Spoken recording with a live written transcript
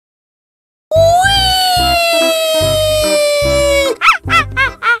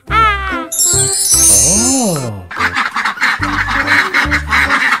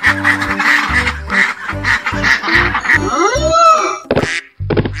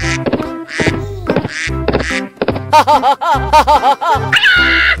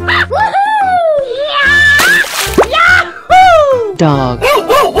Dog.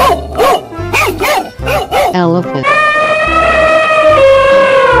 Elephant.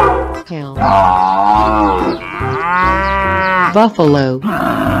 Cow. Buffalo.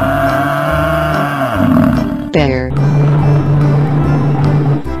 Bear.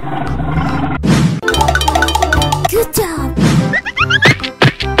 Good job.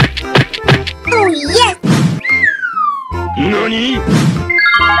 Oh, yes! Nani?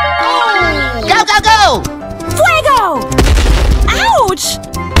 Go, go, go! Fuego! Ouch!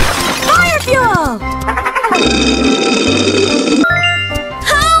 Fire fuel!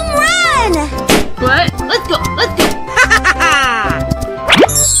 Home run! What? Let's go, let's go!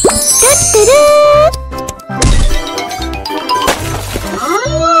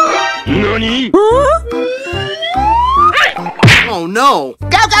 Nani? Oh no! Go,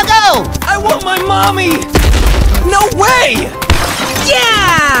 go, go! I want my mommy! No way!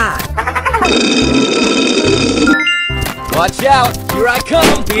 Yeah! Watch out! Here I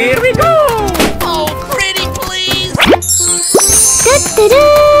come! Here we go! Oh, pretty, please!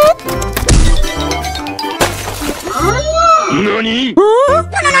 Nani? Oh,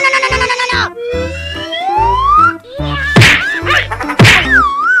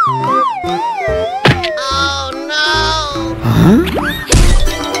 no!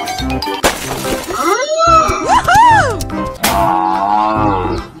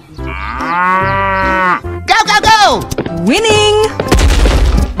 Go, go, go! Winning!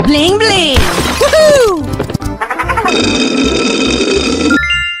 Bling bling! Woohoo!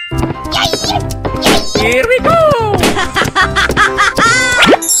 Here we go!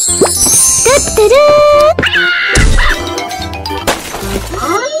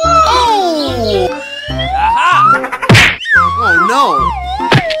 Oh! Aha! Oh no!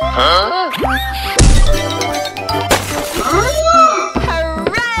 Huh?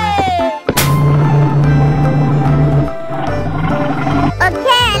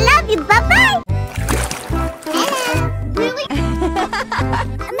 Okay, I love you. Bye-bye. Hello. Really?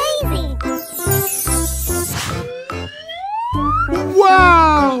 Amazing.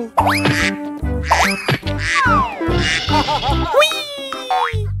 Wow!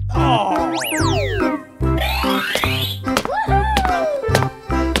 Whee! Oh!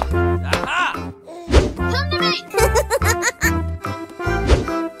 Aha!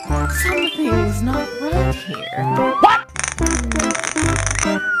 Something's not right here.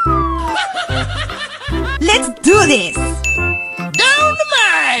 Let's do this. Down the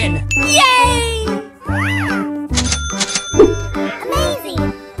mine! Yay! Amazing.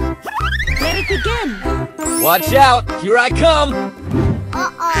 Let it begin. Watch out! Here I come!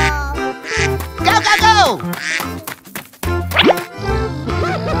 Uh-oh. Go, go, go!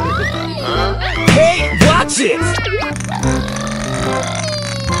 Hey, watch it!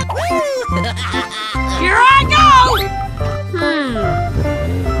 Here I go!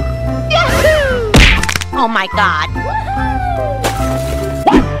 Oh my god!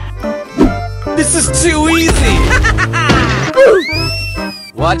 This is too easy!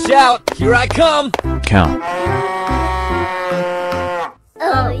 Watch out! Here I come! Count.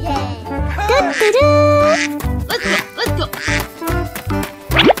 Oh, yeah. Let's go, let's go!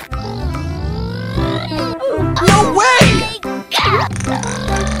 No way!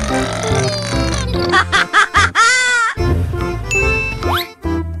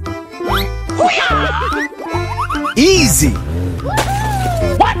 Easy!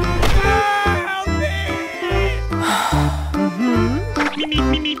 What?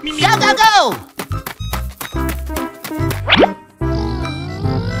 Go, go, go!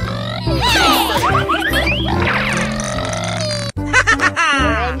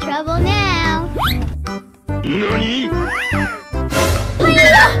 We're in trouble now. Nani?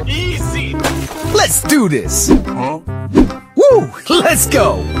 Easy! Let's do this! Huh? Woo! Let's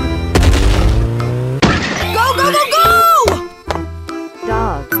go! Go, go, go, go!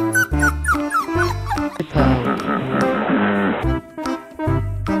 Dog. Hippo.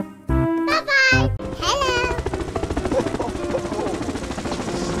 Bye-bye. Hello.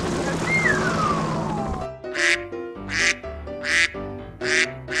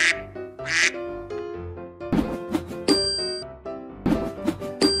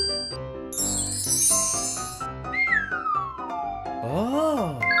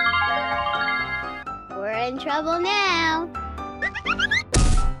 Oh! We're in trouble now.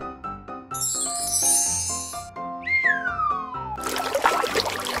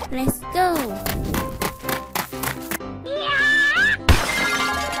 Let's go.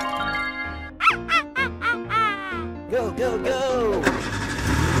 Go, go, go!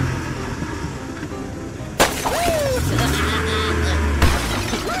 Woo!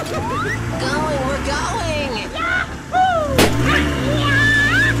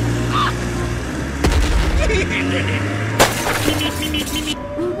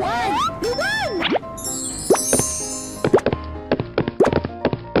 We won! We won!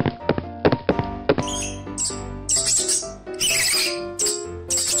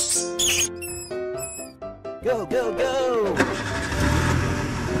 Go, go, go!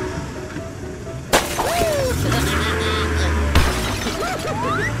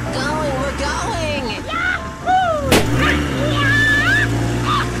 Going, we're going!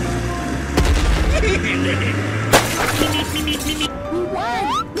 We won!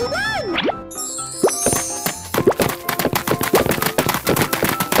 We won!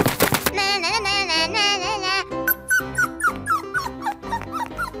 Na na na na na na na.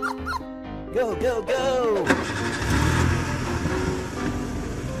 Go, go, go!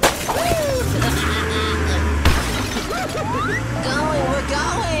 Going, we're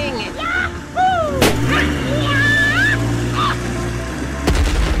going!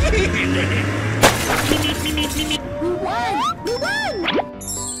 We won! We won!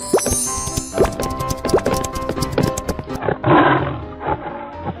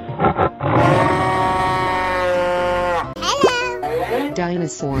 Hello!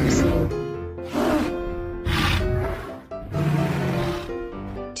 Dinosaurs.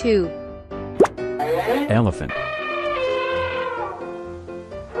 2, Elephant.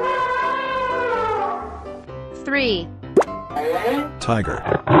 3, Tiger.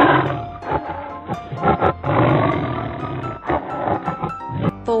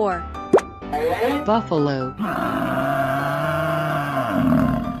 4, buffalo.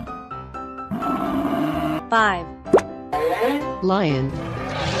 5, lion.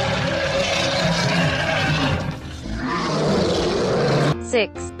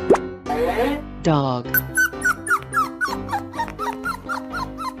 6, dog. 7,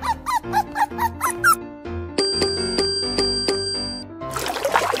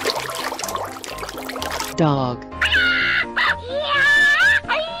 dog.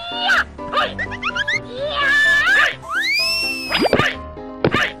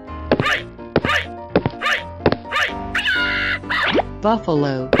 8,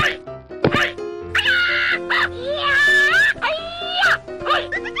 buffalo. 9,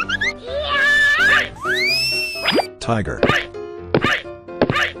 Tiger. 10,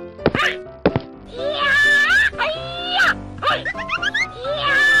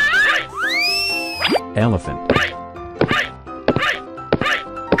 Elephant.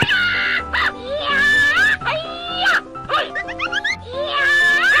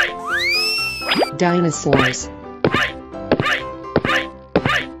 9, dinosaurs. 10,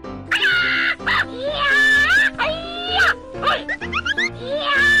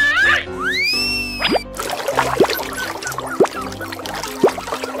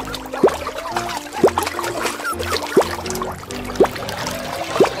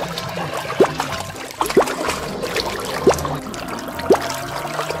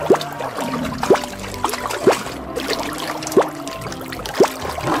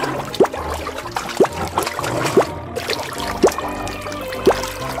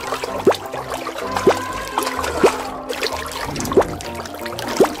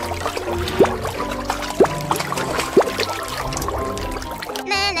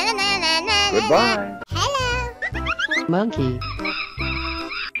 Goodbye. Hello! monkey.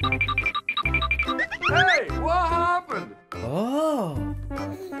 Hey, what happened? Oh!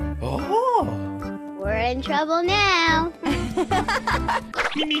 Oh! We're in trouble now.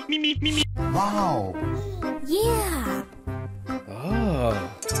 Wow! Yeah.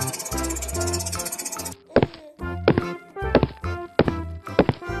 Oh!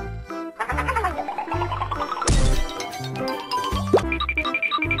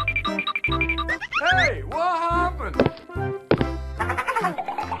 Hey, what happened?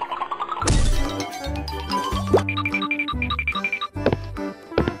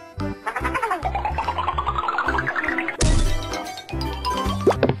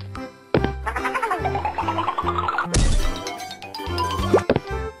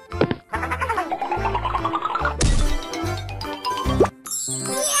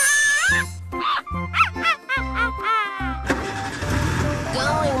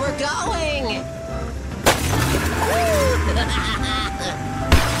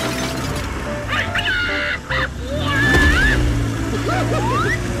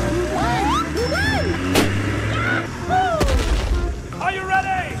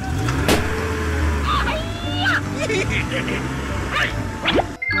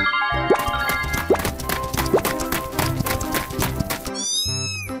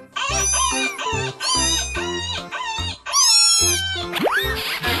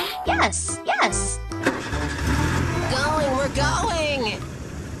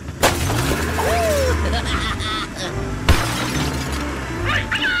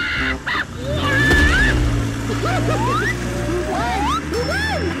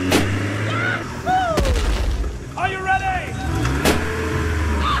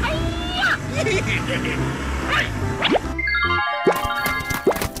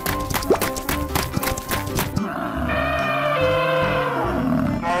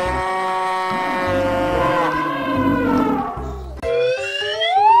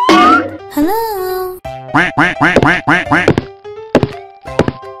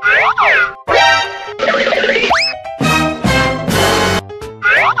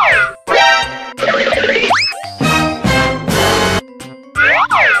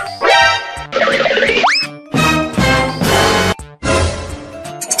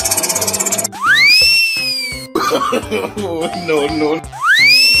 No, no.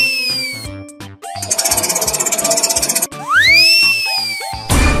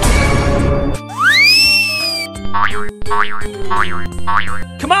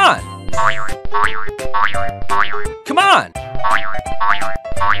 Come on! Come on!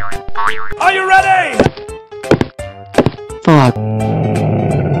 Are you ready? Frog,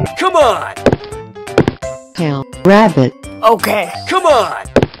 Come on! cow, rabbit, Okay. Come on!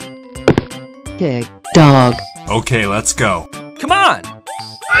 pig, dog, Okay, let's go. Come on!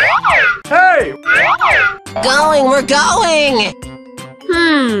 Hey! Going, we're going!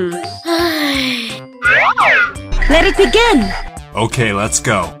 Let it begin. Okay, let's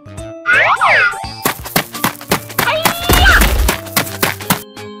go.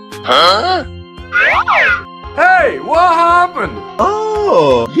 Hey, what happened?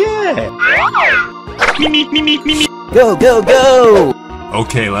 Oh, yeah. Go, go, go!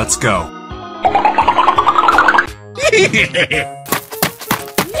 Okay, let's go.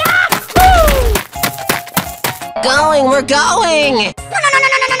 Going, we're going!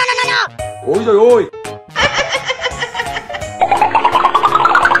 Oi, oi, oi!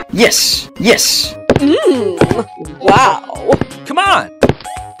 Yes, yes. Wow! Come on!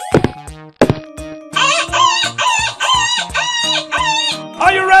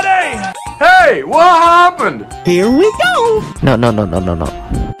 Are you ready? Hey, what happened? Here we go! No, no, no, no, no, no.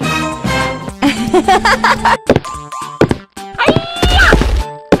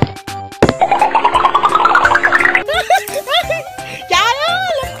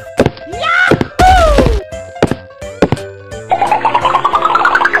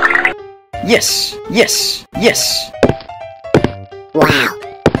 Yes, yes, yes. Wow.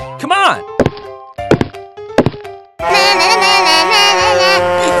 Come on!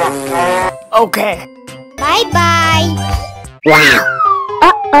 Okay. Bye bye. Wow.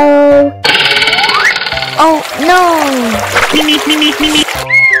 Uh-oh. Oh no.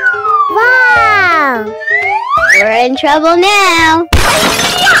 Wow. We're in trouble now.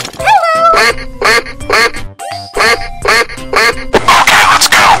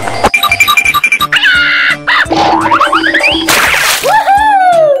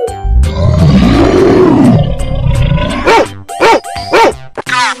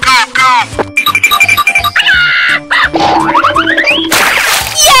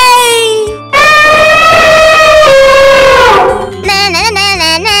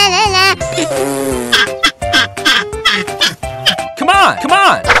 Come on! Come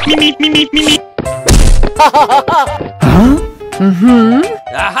on! Huh? Mm-hmm.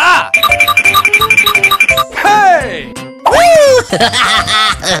 Aha! Hey!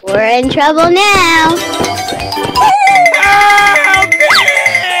 We're in trouble now.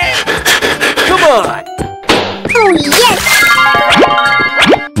 Come on! Oh yes.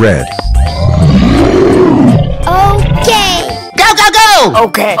 Red. Okay. Go, go, go!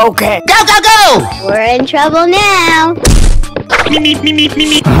 Okay, okay. Go, go, go! We're in trouble now.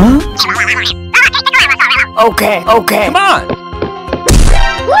 Huh? Okay, okay. Come on!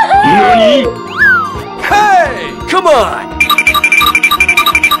 Hey! Come on!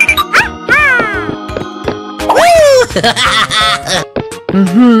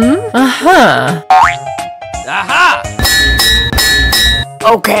 Mm-hmm. Uh-huh. Aha!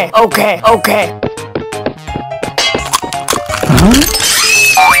 Okay, okay, okay. Huh?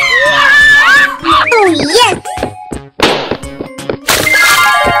 Oh yes.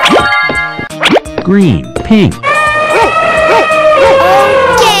 Green. Pink.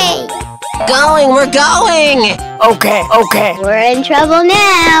 Okay. Going, we're going! Okay, okay. We're in trouble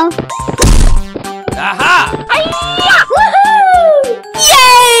now. Aha!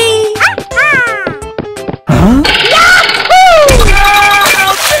 Yay! Huh?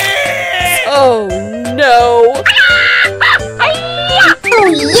 Oh no! Oh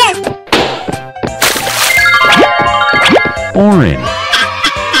yes. Orange.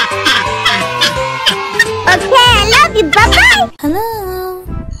 Okay, I love you. Bye bye. Hello.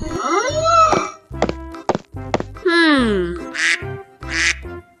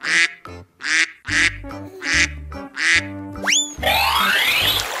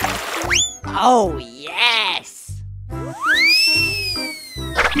 Oh yes!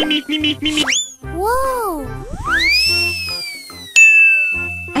 Whoa.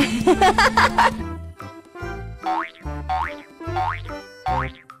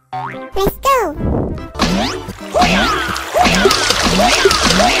 Let's go.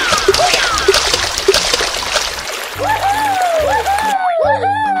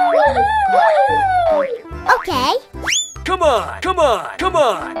 Okay. Come on! Come on! Come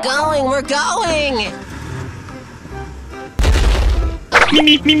on! Going, we're going!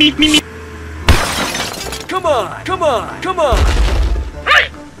 Come on, come on, come on!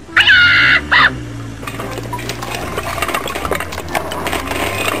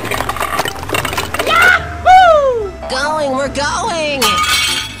 Going, we're going!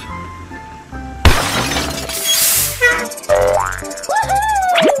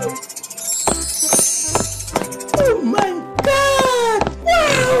 Oh my God!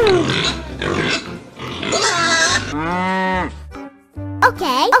 Wow!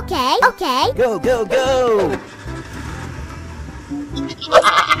 Okay. Go, go, go!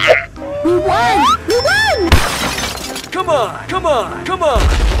 We won! Come on, come on, come on!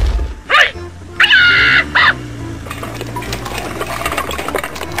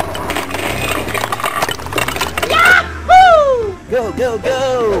 Go, go,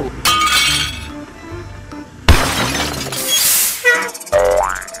 go!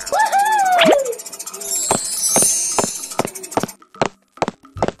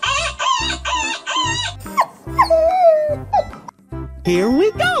 Here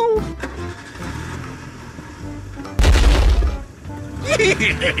we go!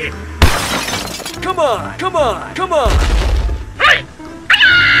 Come on, come on, come on!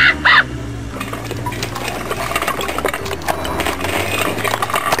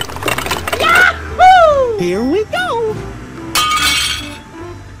 Here we go!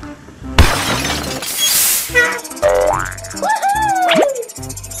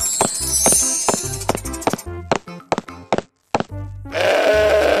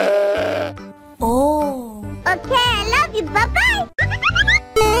 Oh. Okay, I love you. Bye-bye.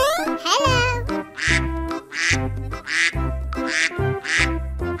 Hello.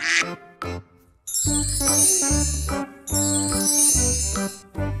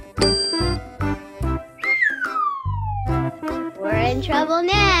 We're in trouble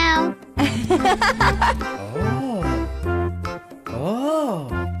now. Oh.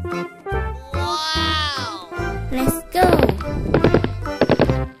 Wow. Let's go.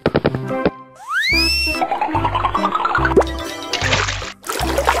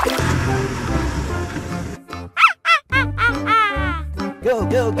 Go,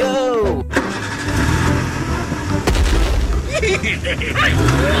 go, go!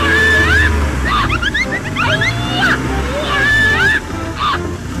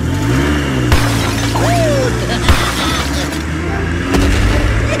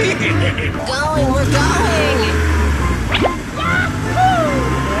 Going, we're going!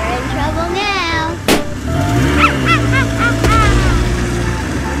 We're in trouble now.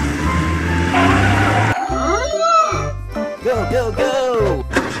 Go, go, go!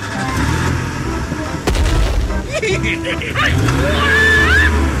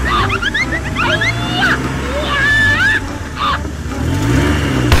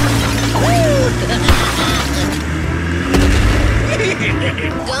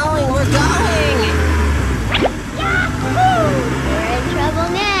 Going, we're going! We're in trouble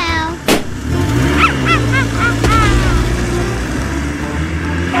now.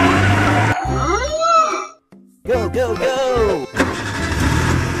 Go, go, go!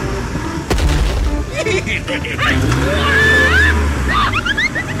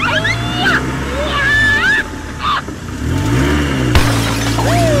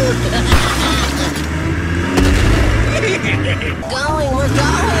 Going, we're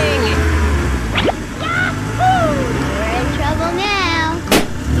going! We're in trouble now.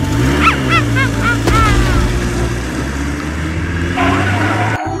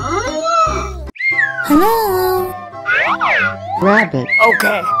 Hello. Rabbit,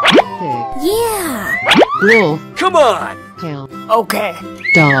 Okay. pig, Yeah. wolf, Come on! cow, Okay.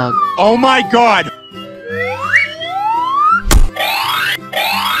 dog, Oh my God!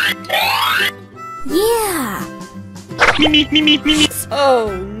 Yeah.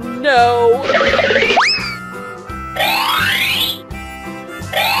 Oh no.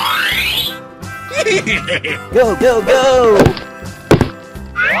 Go, go, go!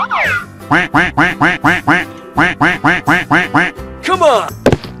 Come on!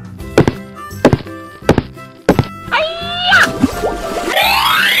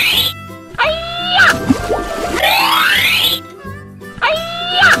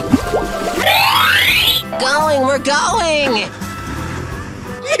 Going, we're going!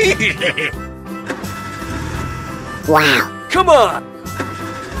 Wow. Come on!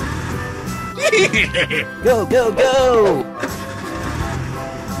 Go, go, go!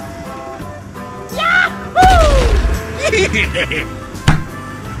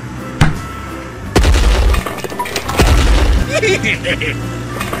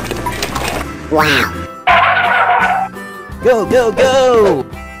 Wow. Go, go, go!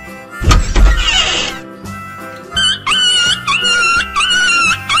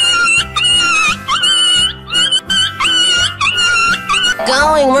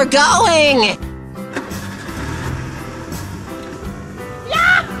 we're going!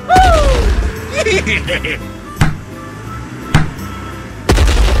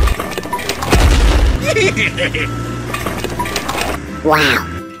 Wow.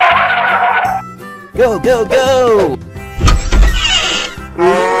 Go, go, go!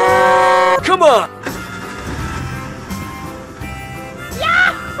 Come on!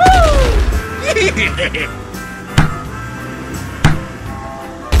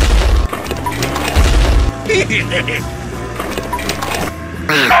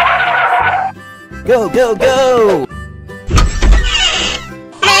 Go, go, go!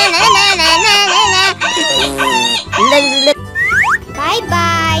 Bye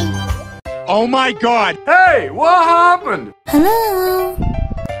bye. Oh my god! Hey, what happened? Hello.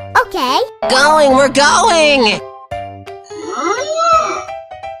 Okay. Going, we're going!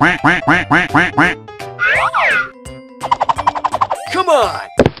 Come on!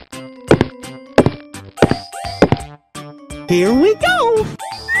 Here we go!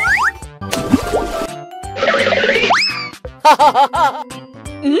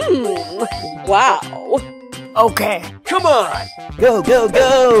 Wow. Okay. Come on! Go, go,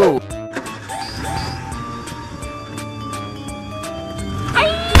 go!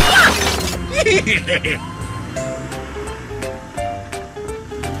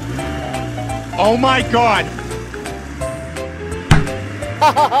 Oh my god!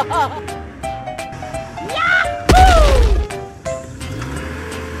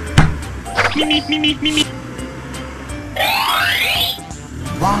 Me.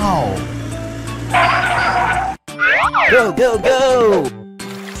 Wow! Go, go, go!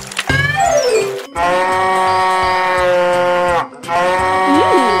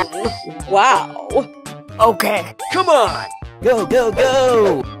 Wow. Okay. Come on! Go, go,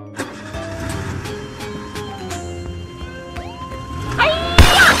 go!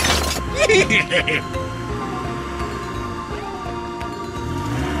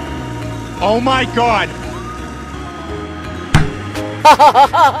 Oh my god!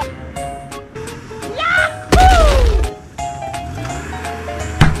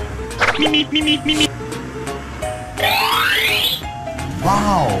 Me.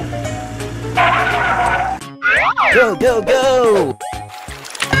 Wow! Go, go, go!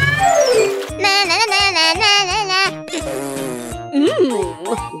 Na na na na na na na.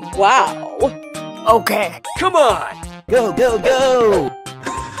 Wow. Okay. Come on! Go, go, go!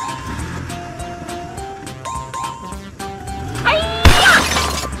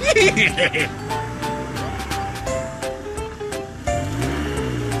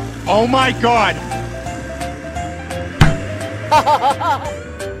 Oh my god!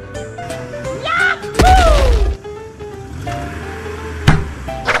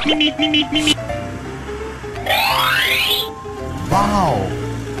 Me. Wow!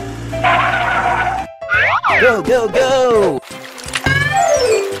 Go, go, go!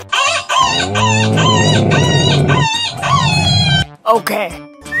 Okay.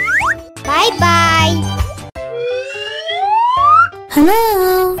 Bye bye.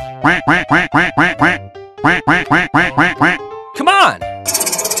 Hello. Come on!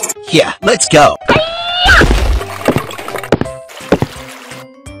 Yeah, let's go!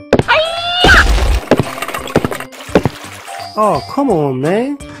 Oh, come on,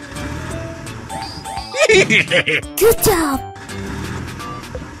 man. Good job.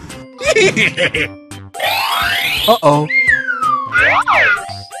 Uh-oh.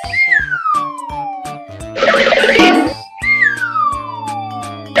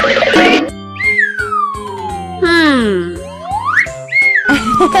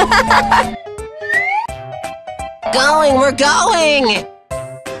 Going, we're going!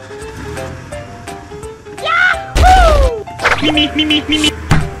 Me.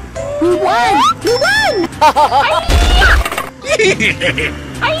 We won. We won.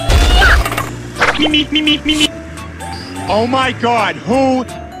 Me. Oh my god, who?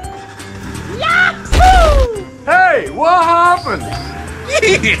 Hey, what happened?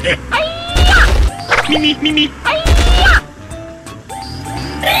 Me.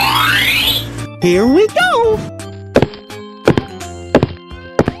 Here we go.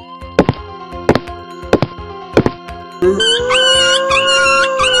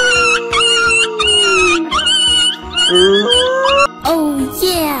 Oh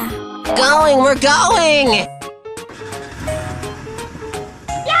yeah. Going, we're going!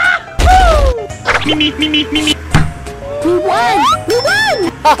 Me. We won. We won.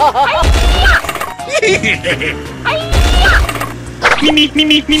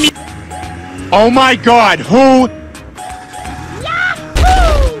 Me. Oh my god, who?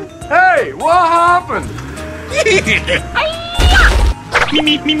 Hey, what happened?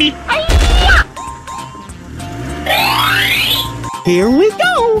 Here we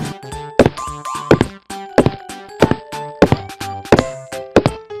go.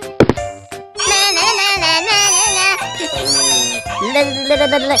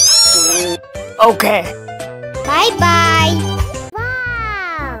 Okay. Bye-bye.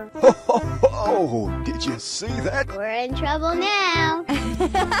 Wow. Oh, did you see that? We're in trouble now.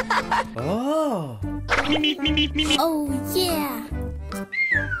 Oh. Oh, yeah.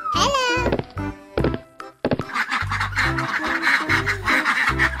 Hello.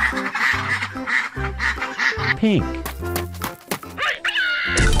 Pink.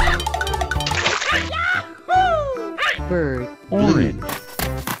 Bird. Orange.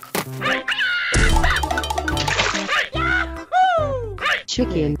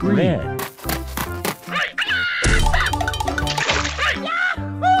 Chicken. Red.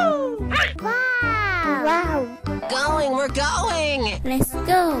 Wow. Going, we're going. Let's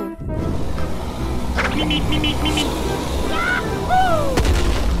go.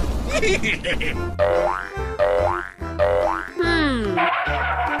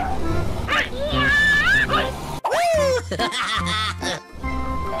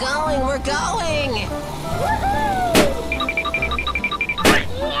 Going, we're going.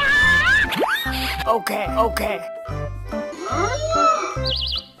 Okay.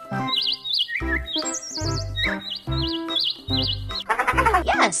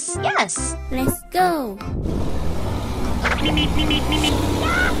 Yes, yes. Let's go.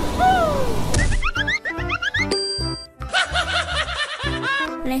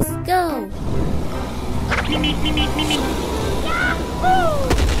 Let's go.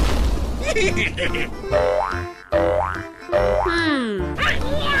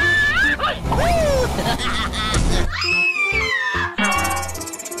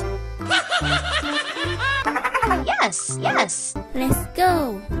 Yes, yes. Let's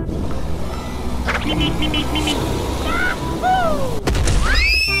go.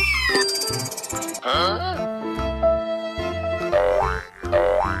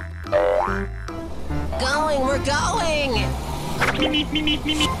 Going, we're going.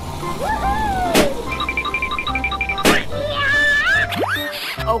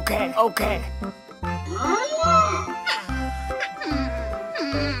 Okay.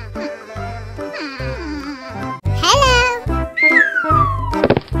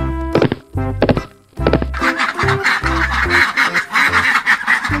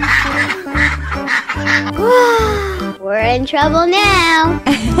 We're in trouble now.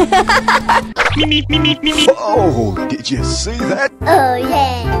 Oh, did you see that? Oh,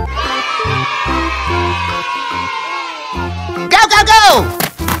 yeah. Go, go, go!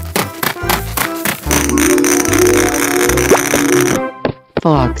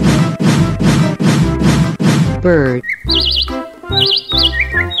 Fox. Bird.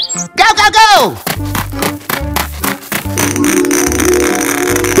 Go, go, go!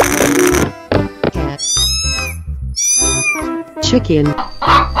 Cat. Chicken.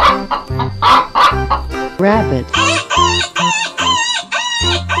 Rabbit.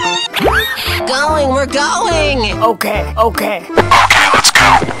 Going, we're going. Okay.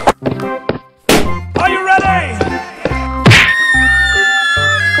 Are you ready?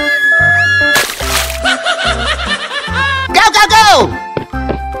 Go, go, go!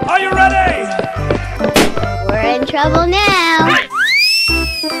 Are you ready? We're in trouble now.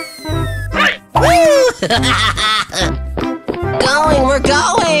 Going, we're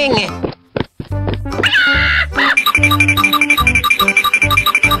going.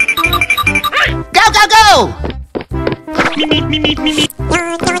 Go, go, go!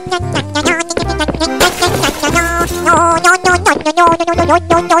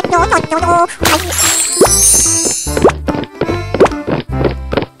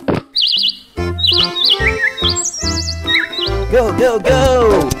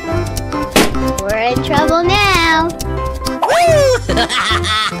 Go. We're in trouble now.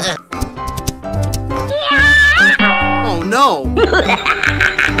 Oh no.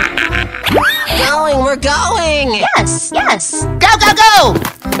 Going, we're going. Yes, yes. Go, go, go!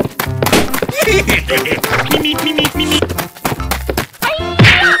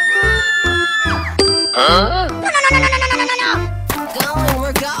 Going,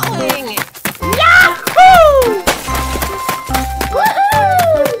 we're going.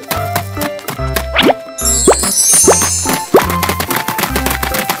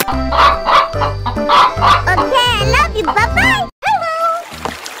 Okay, I love you. Bye-bye. Hello.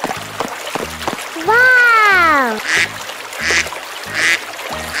 Wow.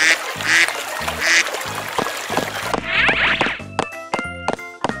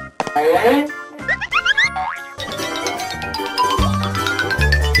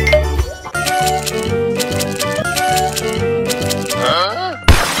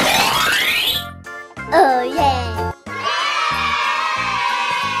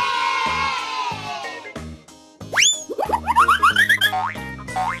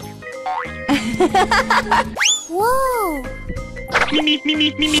 Whoa!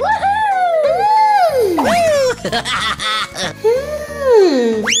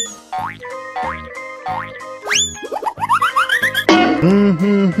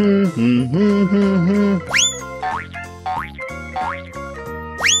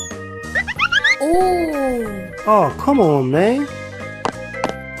 Oh, come on, man.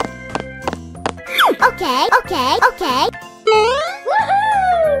 Okay. Okay.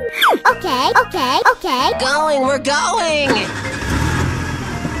 Going, we're going!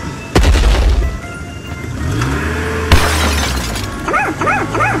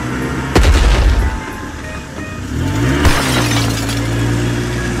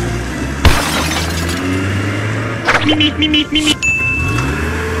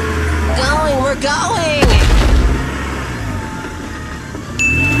 Going, we're going!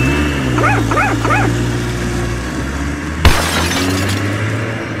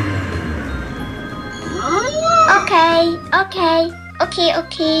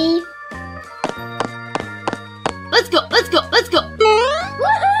 Okay. Let's go! Okay. Go!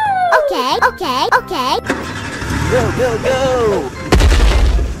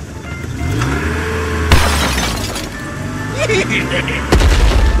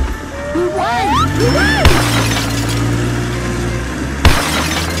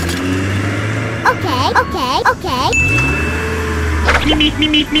 Okay.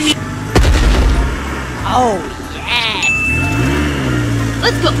 Oh, yes!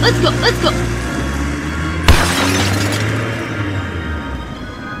 Let's go!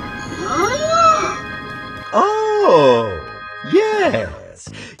 Oh, yes.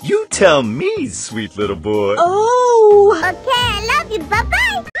 You tell me, sweet little boy. Oh! Okay, I love you.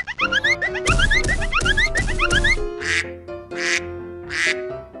 Bye-bye.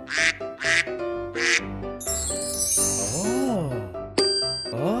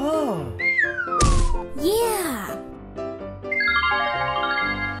 Oh. Yeah.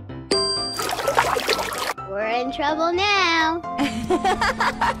 We're in trouble now.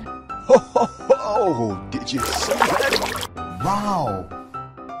 Oh, did you see that? Wow.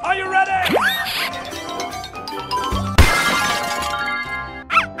 Are you ready?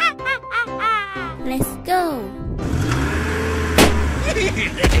 Let's go.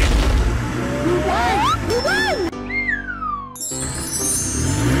 Run!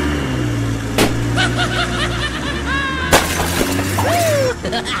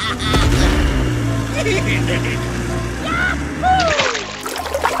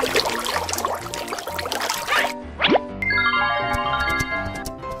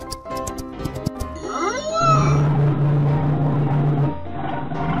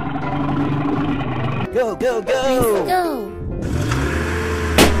 Go! Let's go. Run! Go!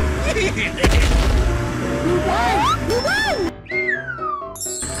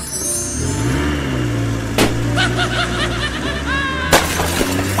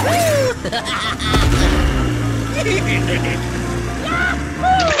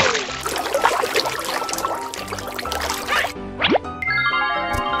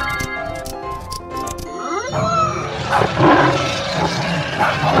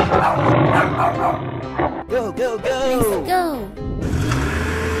 Let's go.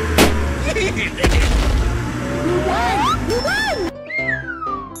 Run!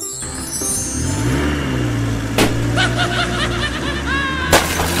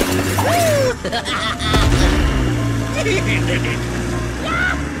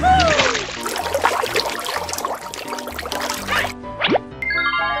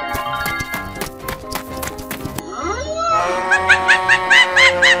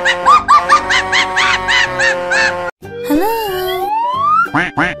 Hello?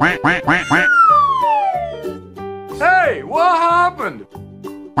 Hey, what happened?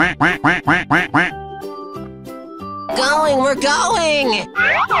 Going, we're going!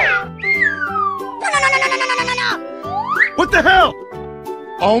 What the hell?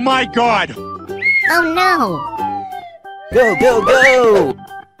 Oh my god! Oh no! Go!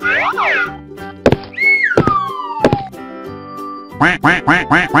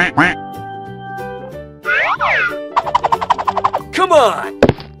 Come on!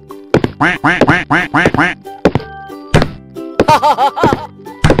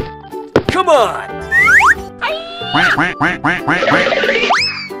 Come on!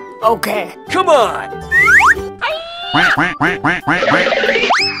 Okay. Come on!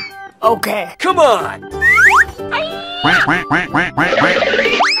 Okay. Come on!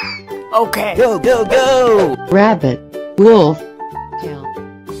 Okay. Go! Rabbit, wolf, cow,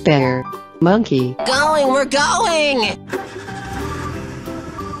 bear, monkey. Going, we're going!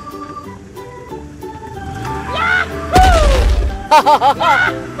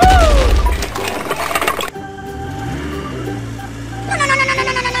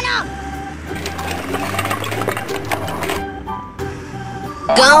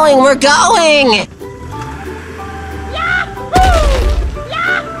 Going, we're going!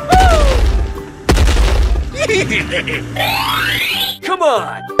 Come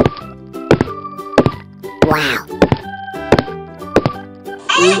on! Wow.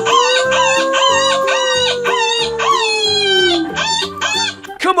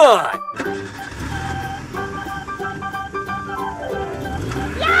 Come on!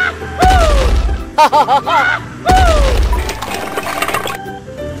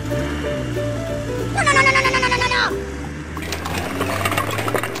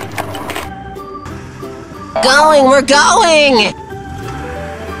 Going, we're going!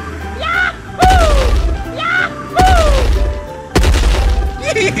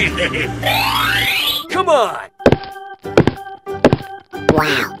 Come on!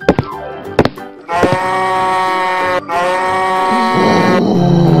 Wow.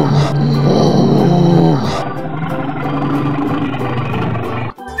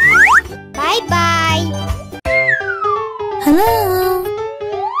 Bye-bye. Hello.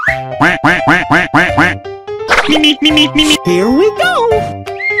 Here we go.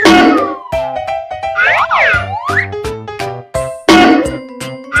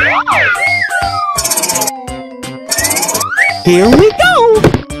 Here we go.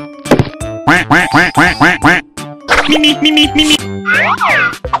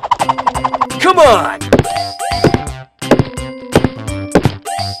 Come on!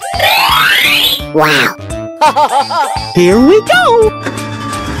 Wow. Here we go.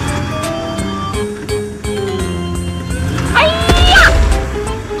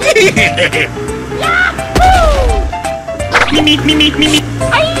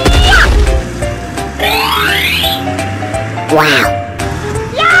 Wow.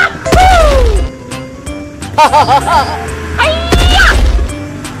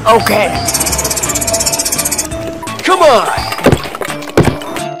 Okay. Come on!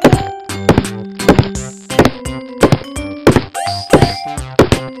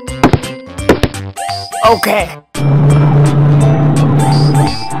 Okay.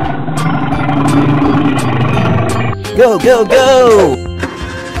 Go, go, go!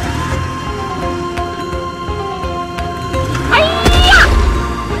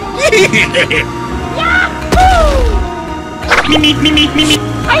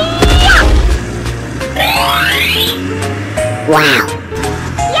 Wow.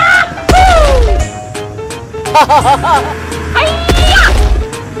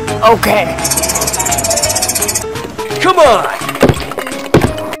 Okay. Come on!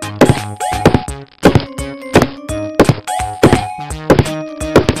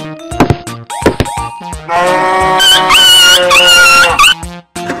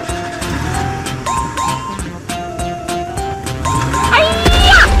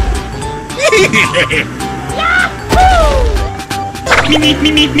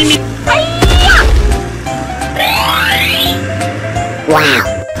 Wow.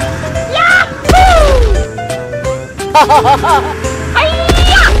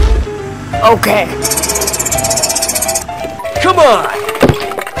 Okay. Come on!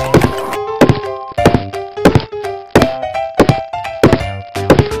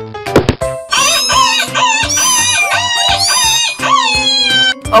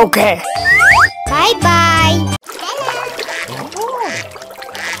 Okay. Bye-bye.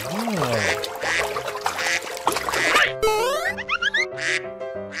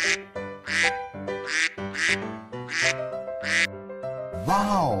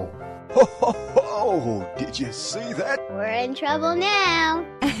 Wow! Ho, ho, ho! Did you see that? We're in trouble now.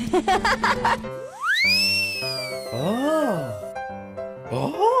 Oh.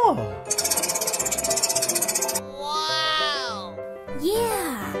 Oh. Wow.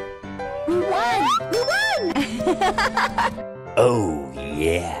 Yeah. We won. We won. Oh,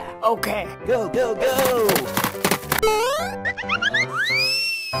 yeah. Okay. Go, go, go!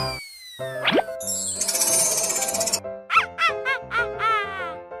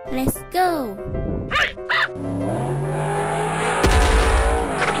 Let's go.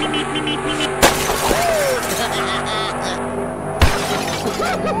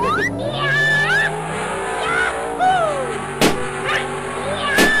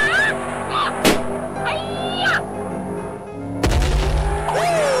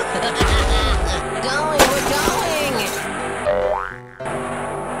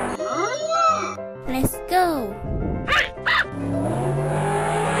 Let's go.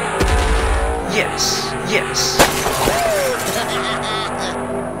 Yes, yes.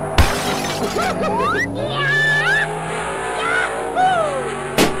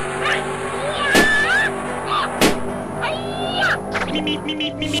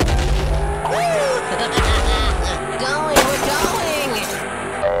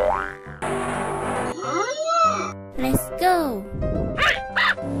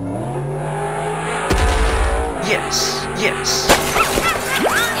 Yes.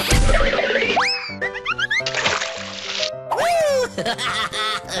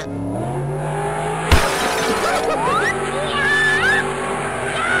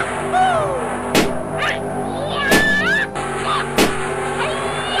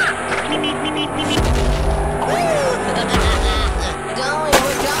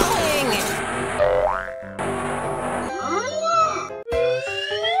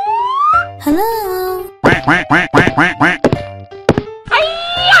 Hello.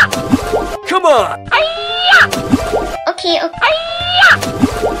 Come on. Okay.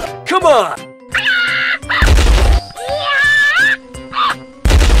 Come on.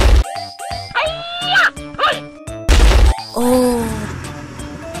 Oh.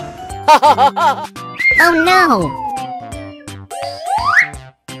 Oh no.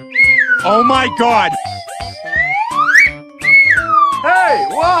 Oh my god! Hey,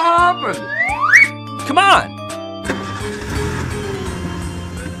 what happened? Come on.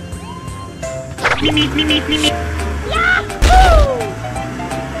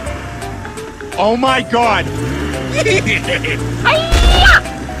 Oh my god!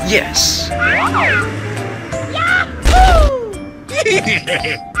 Yes.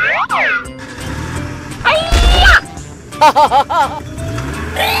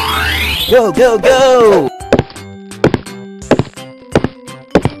 Go, go, go!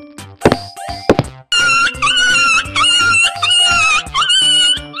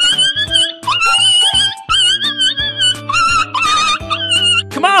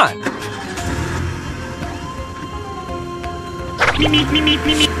 Come on!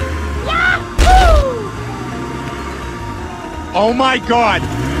 Oh my god!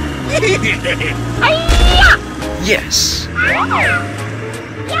 Yes.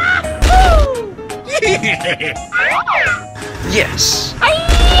 Yes.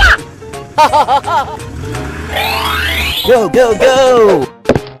 Go, go, go!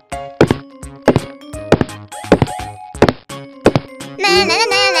 Na na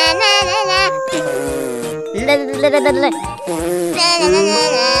na na na na na. La la la la la. Na na na na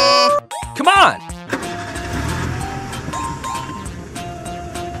na. Come on!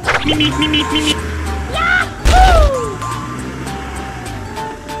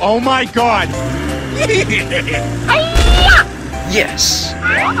 Oh my god! Yes.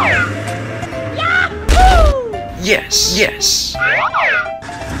 Yes, yes.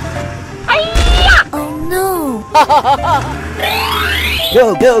 Oh no.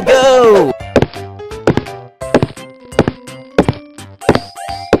 Go, go, go!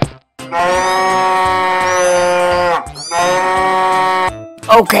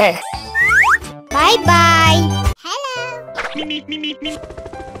 Okay. Bye bye. Hello.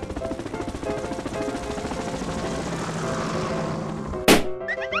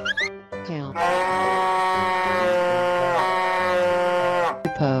 Count.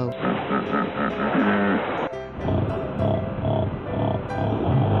 Hippo.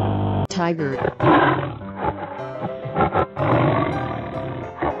 Tiger.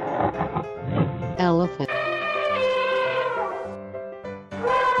 Elephant.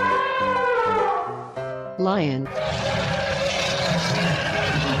 Lion.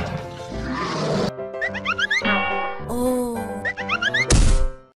 Oh.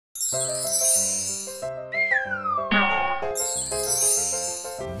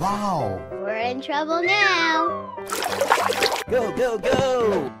 Wow. We're in trouble now. Go, go,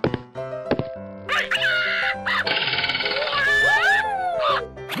 go!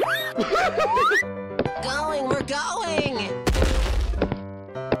 Going, we're going.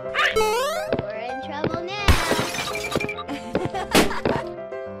 We're in trouble now.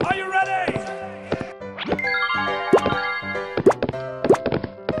 Are you ready?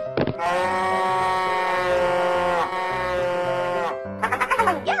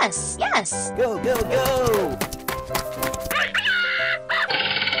 Yes, yes. Go, go, go!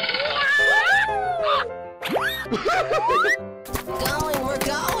 Going, we're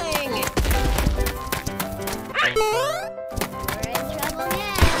going. We're in trouble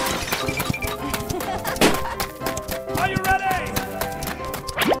now. Are you ready?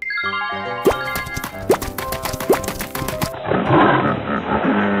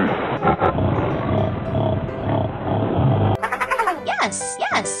 Yes,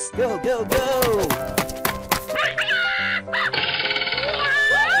 yes. Go, go, go!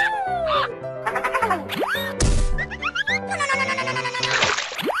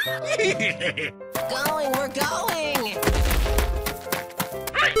 Going, we're going.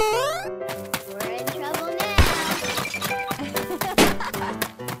 We're in trouble now.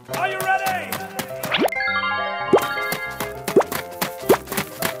 Are you ready?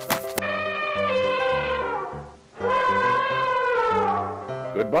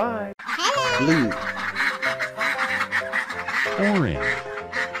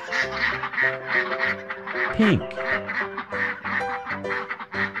 pink,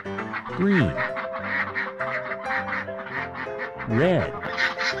 green, red,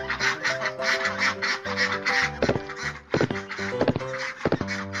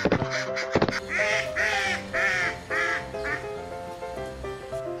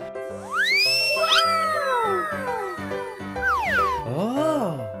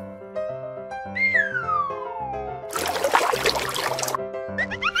 Oh.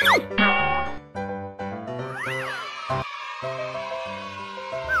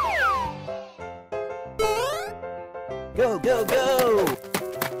 Go, go, go!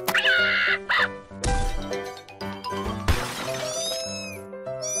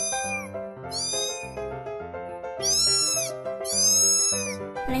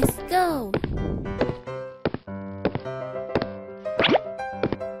 Let's go.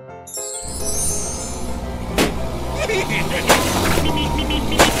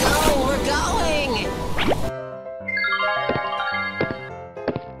 Going, we're going!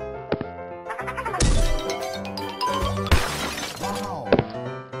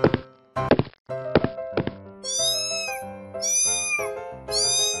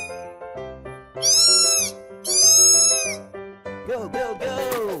 Go, go,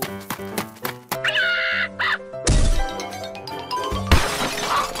 go!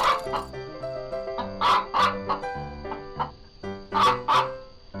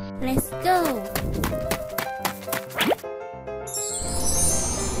 Let's go.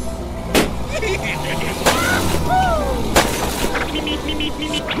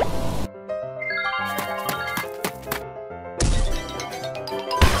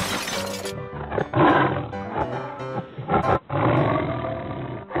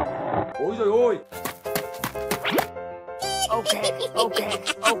 Ôi giời ơi! Okay, okay,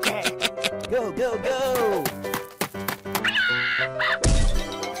 okay. Go, go, go!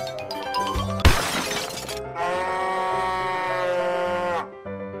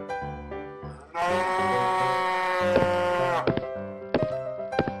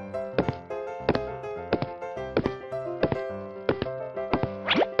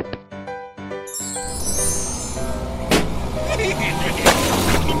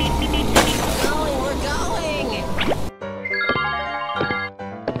 Going, we're going!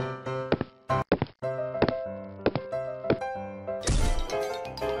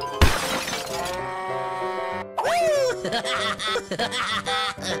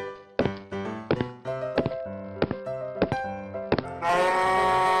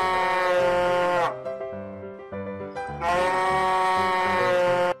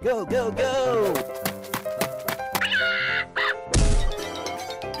 Go, go, go!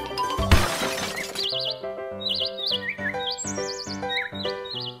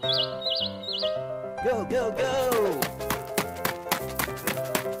 Go, go, go!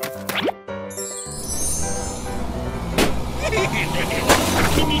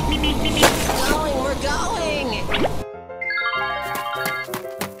 Going, we're going!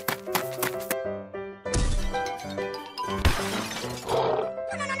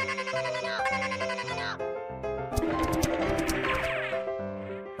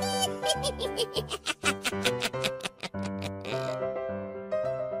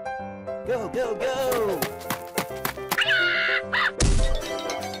 Go, go, go!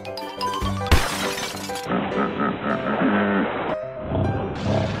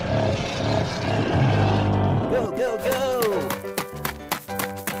 Go, go, go!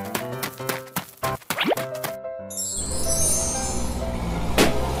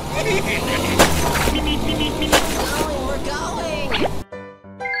 Going, we're going!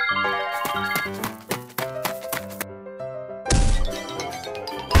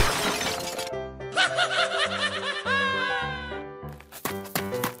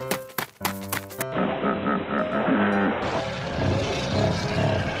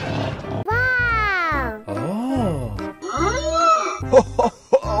 Wow. Oh!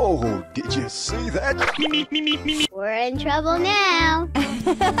 Oh, did you see that? We're in trouble now.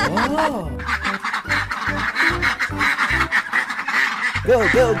 Oh! Go,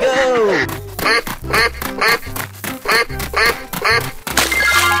 go, go!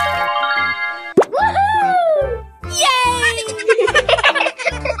 Woohoo! Yay!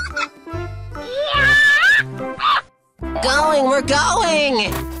 Going, we're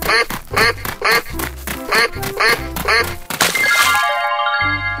going!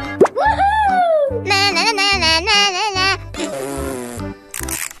 Woohoo! Na na na na na na na.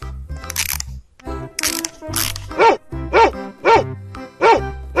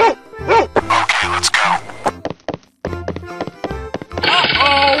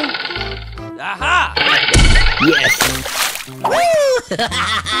 Yes!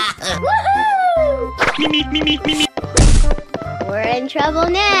 Woohoo! We're in trouble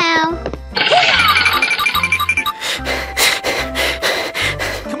now.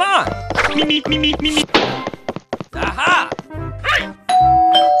 Come on! Aha!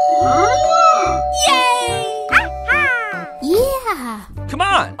 Yeah. Come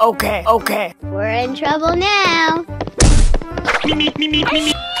on! Okay, okay. We're in trouble now.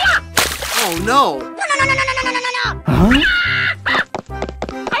 Oh no!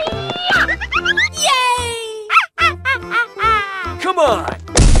 Yay! Come on!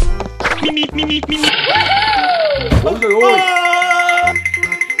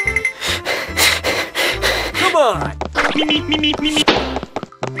 Come on!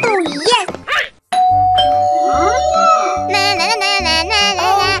 Oh yes!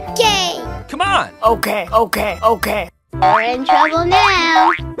 Okay. Come on! Okay, okay, okay. We're in trouble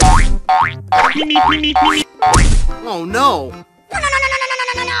now. Oh no!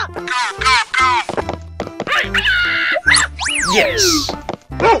 Yes!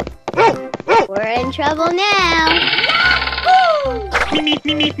 We're in trouble now.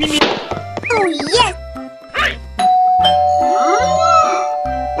 Oh yes!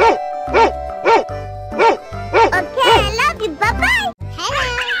 Okay, I love you. Bye bye.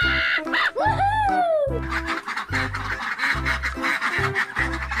 Hello.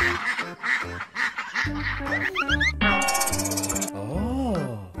 Oh!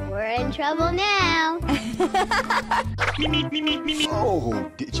 We're in trouble now.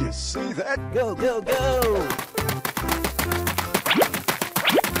 Oh, did you see that? Go, go, go!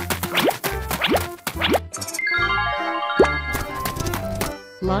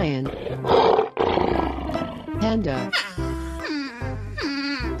 Lion. Panda.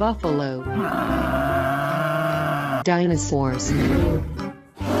 Buffalo. Dinosaurs.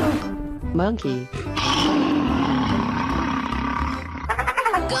 Monkey.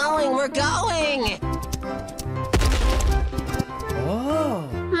 We're going! Oh!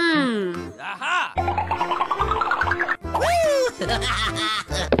 Aha!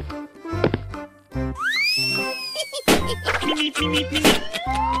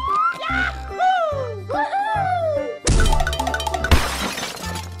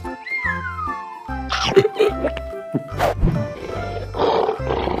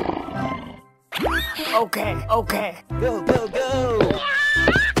 Okay, okay. Go, go, go!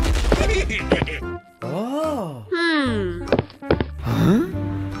 Oh!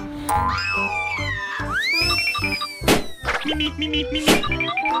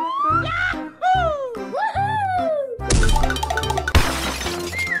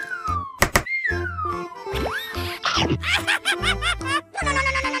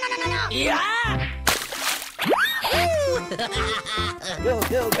 Go,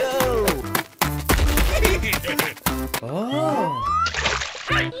 go, go! Oh!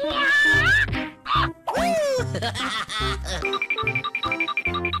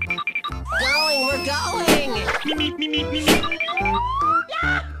 We're going!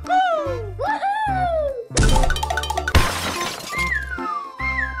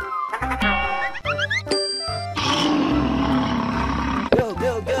 Go,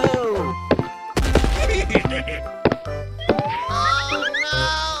 go, go!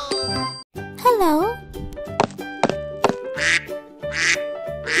 Hello.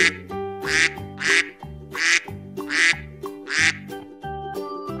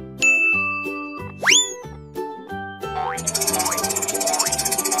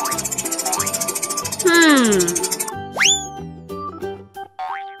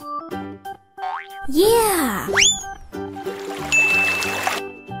 Yeah.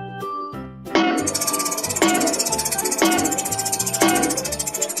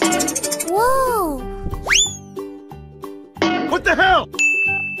 Whoa. What the hell?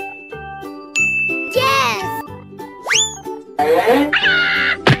 Yes.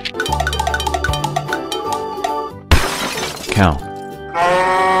 Cow.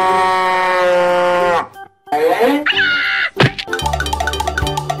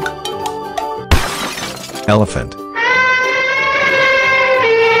 Elephant.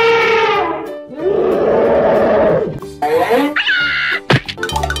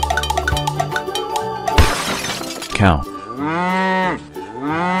 Cow.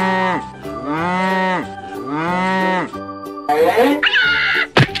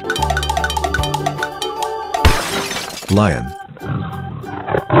 Lion.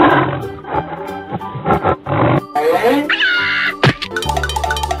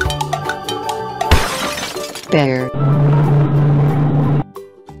 Bear.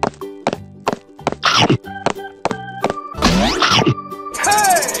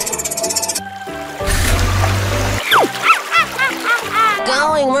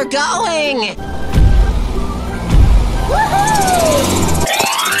 We're going!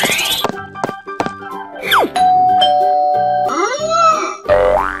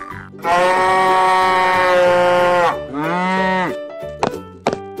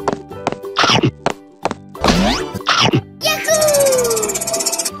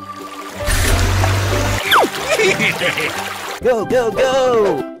 Go, go,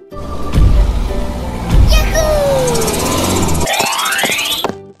 go!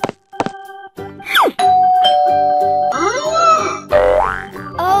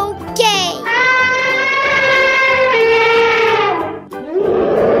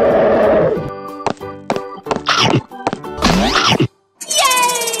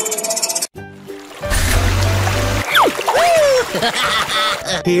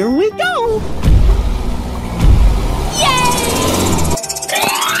 Here we go!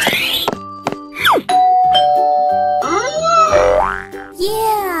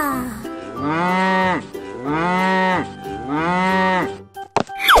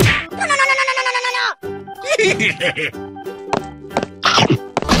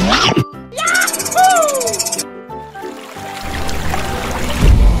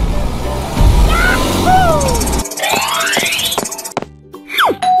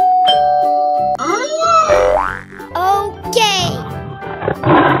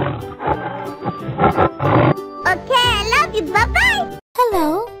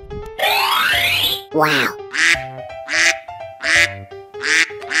 Wow.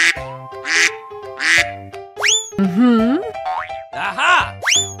 Aha!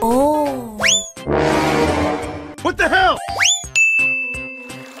 Oh. What the hell?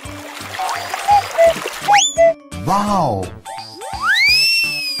 Wow.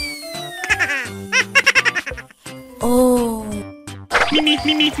 Oh.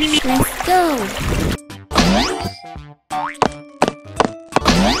 Let's go.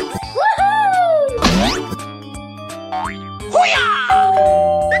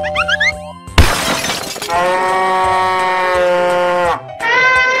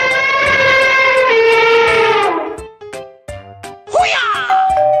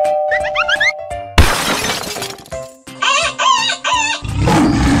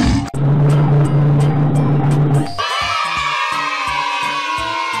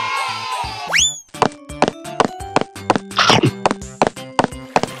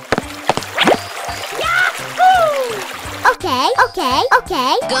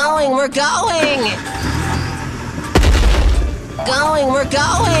 Okay. Going, we're going! Going, we're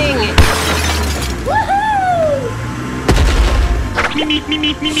going! Woohoo!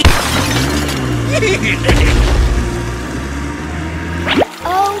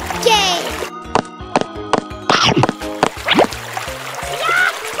 Okay.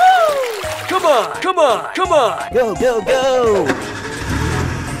 Come on! Come on! Come on! Go, go, go!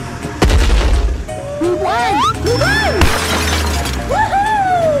 We won! We won!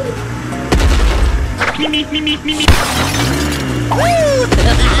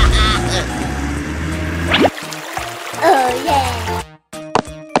 Oh yeah!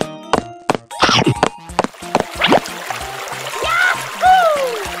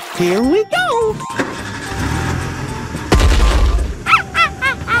 Yahoo! Here we go!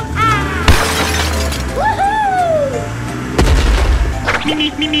 Woohoo!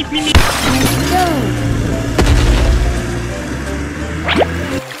 Let's go!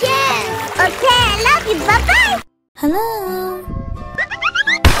 Yes! Okay, I love you, bye-bye! Hello?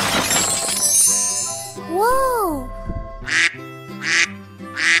 Whoa!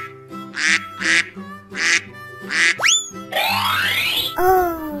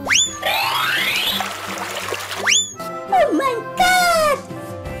 Oh! Oh my god!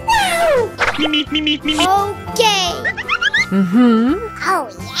 Wow! Okay! Oh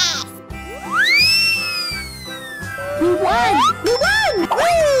yes! We won! We won!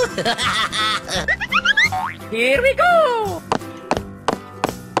 Here we go!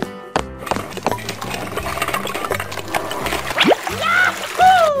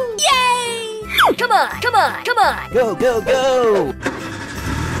 Yahoo! Yay! Come on! Come on! Come on! Go, go, go!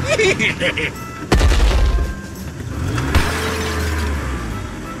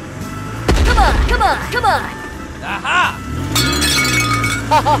 Come on! Come on! Come on! Aha!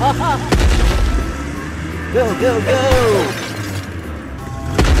 Go, go, go!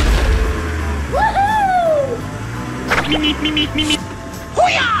 Woohoo!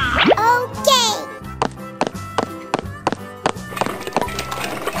 Okay!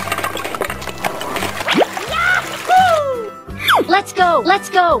 Yahoo! Let's go! Let's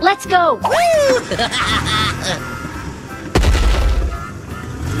go! Let's go!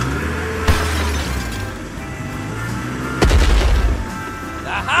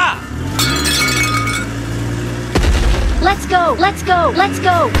 Aha! Let's go! Let's go! Let's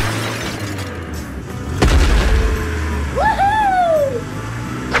go! Woohoo!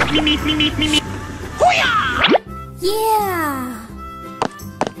 Me. Yeah!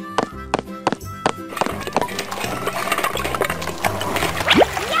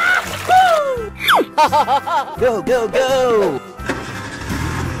 Go, go, go!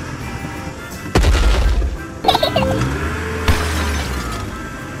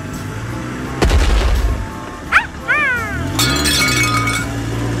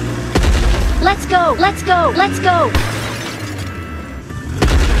 Let's go! Let's go! Let's go!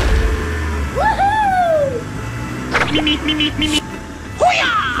 Woohoo! Me.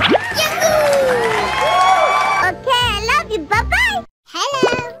 Okay, I love you. Bye-bye.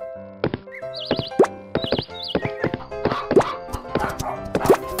 Hello.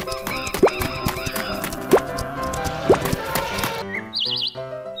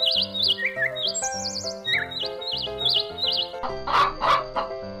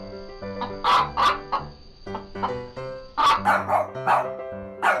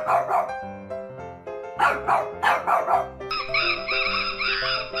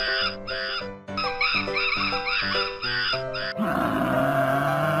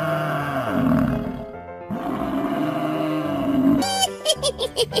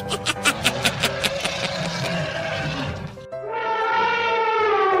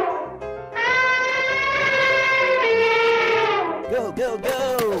 Go, go,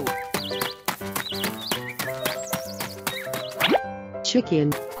 go!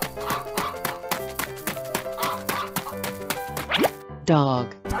 Chicken.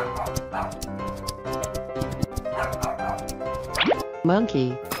 Dog.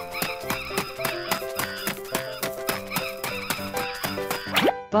 Monkey.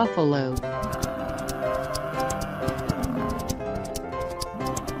 Buffalo.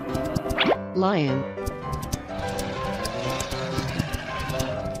 Lion.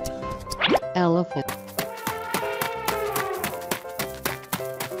 Elephant.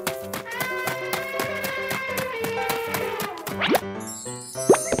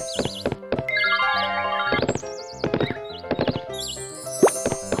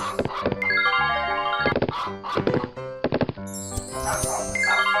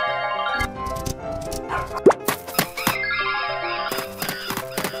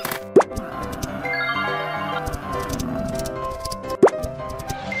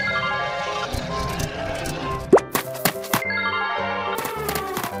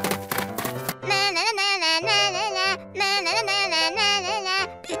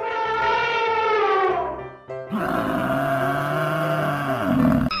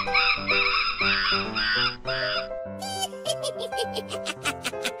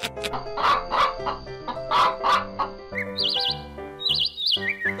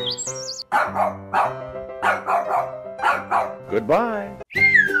 Goodbye.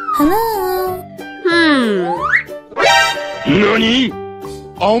 Hello? Nani?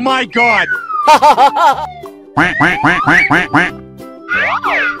 Oh my god!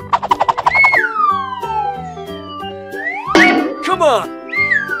 Come on!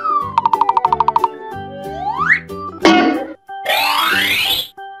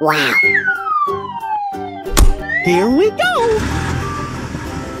 Wow. Here we go.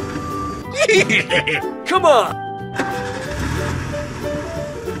 Come on!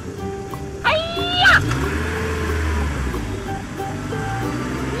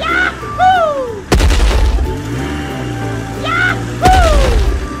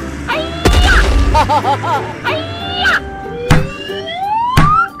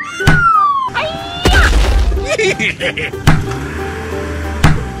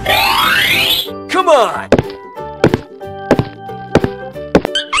 Come on!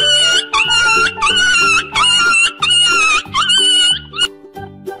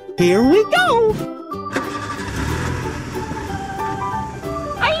 Here we go.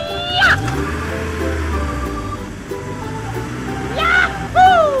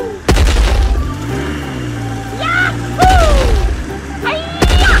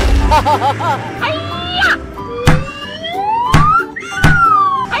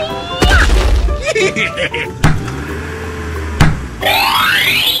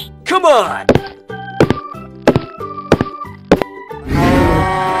 Come on!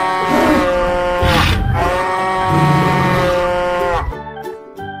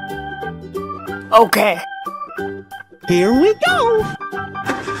 Okay. Here we go.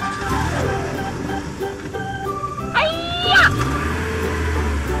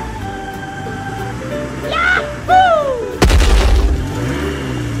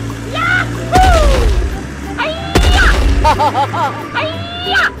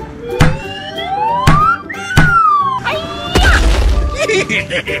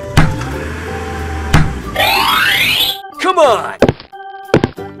 Come on!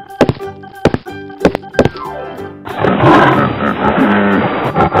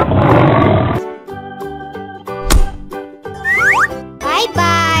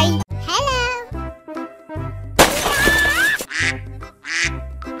 Bye-bye. Hello.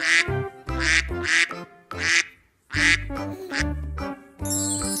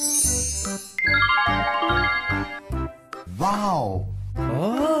 Wow.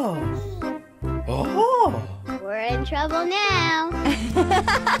 Oh. Oh. We're in trouble now.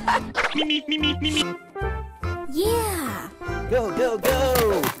 Yeah. Go, go,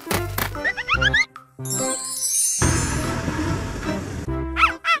 go.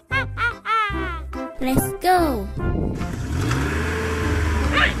 Let's go.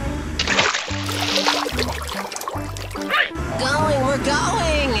 Going, we're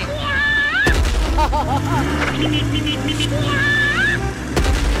going!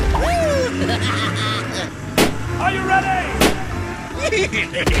 Are you ready?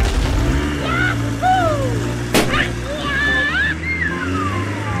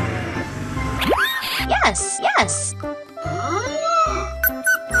 Yes, yes.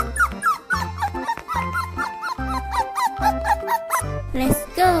 Let's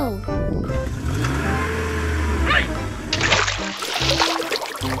go.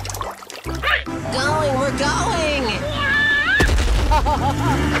 Going, we're going!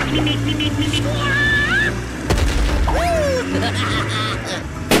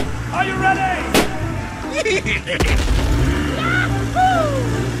 Are you ready?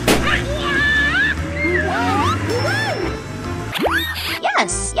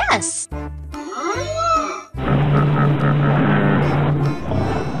 Yes, yes.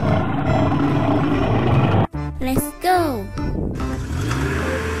 Let's go.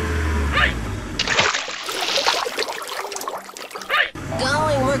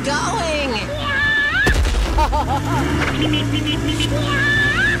 Going, we're going!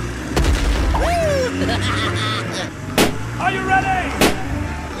 Are you ready?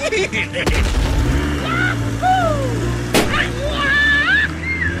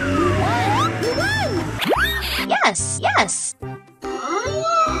 Yes, yes.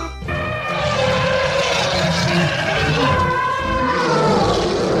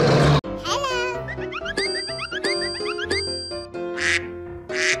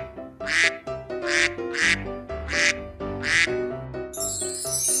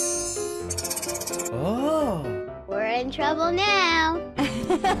 Oh. We're in trouble now.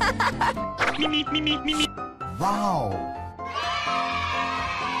 Wow.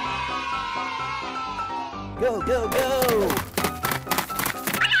 Go, go, go.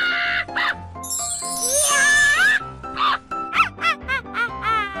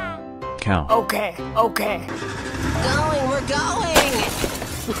 Cow. Okay, okay. Going, we're going!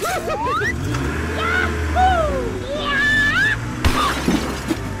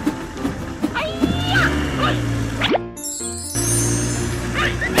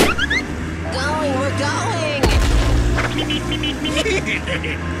 Going, we're going!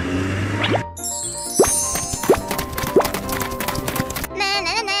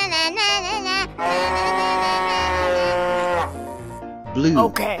 Blue.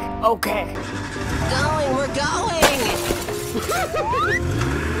 Okay, okay. Going, we're going!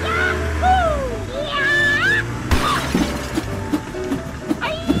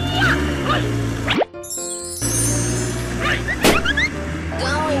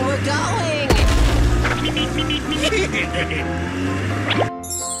 Going, we're going!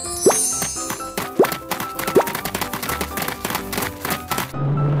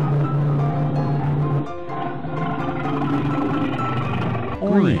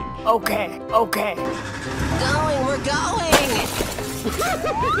 Orange. Okay, okay. Going, we're going!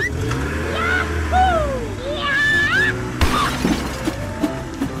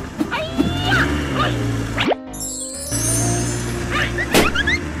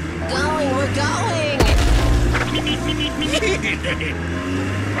 Going, we're going!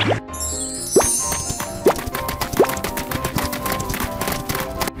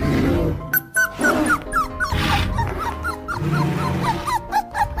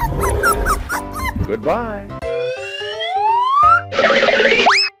 Goodbye.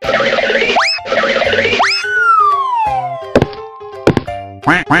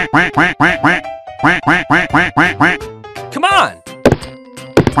 Come on!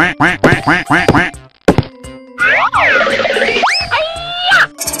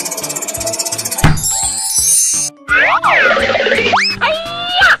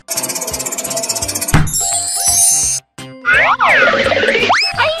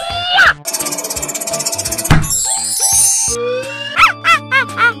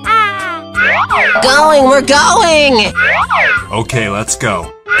 Going, we're going! Okay, let's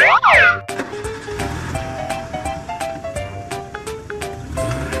go.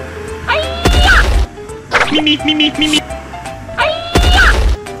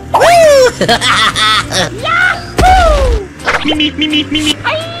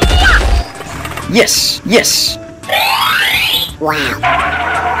 Yes, yes. Wow.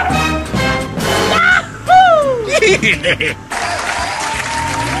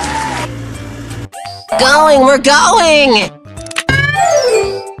 Going, we're going!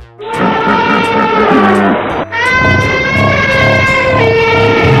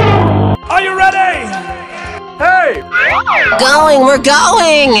 Are you ready? Hey! Going, we're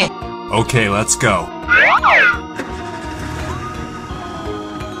going! Okay, let's go.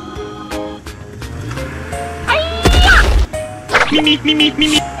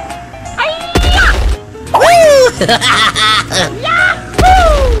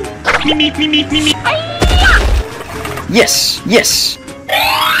 Yes, yes.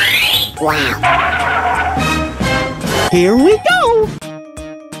 Wow. Here we go.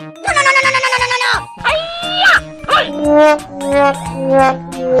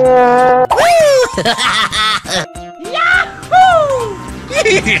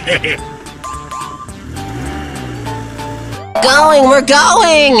 Going, we're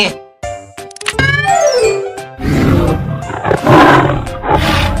going!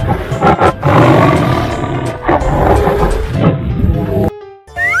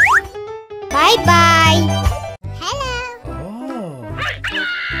 Bye-bye. Hello.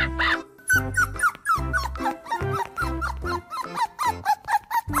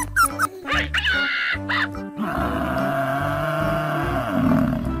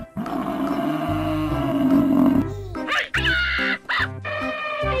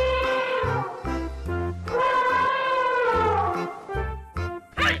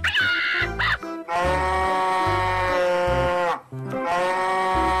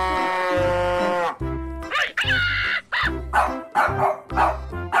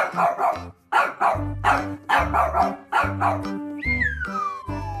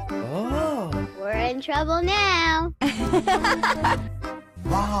 We're in trouble now.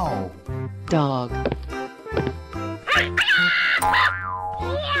 Wow. Dog.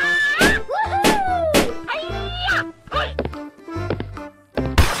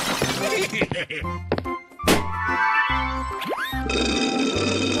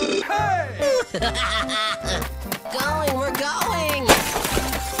 Going, we're going!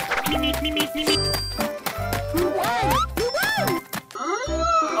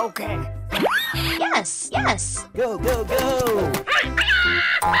 Okay. Yes, yes! Go, go, go!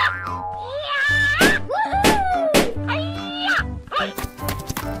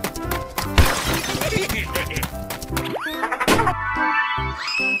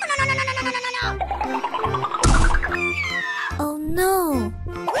 Oh no!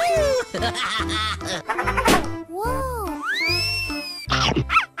 Whoa!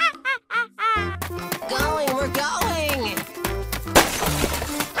 Going, we're going!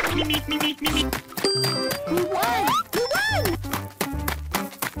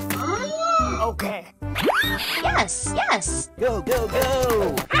 Okay. Yes, yes! Go, go,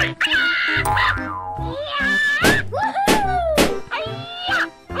 go!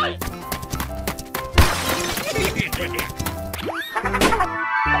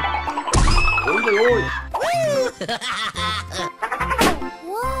 Oi, oi.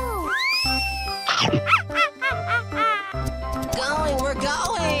 Whoa! Going, we're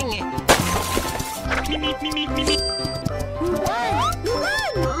going!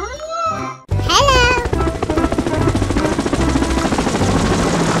 Hello.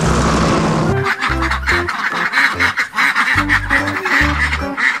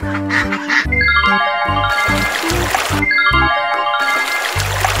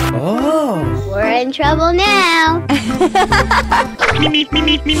 Oh. We're in trouble now.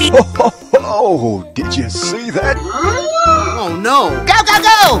 Oh, did you see that? Oh no. Go, go,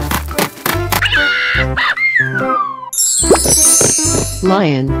 go!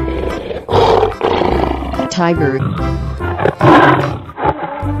 Lion. Tiger.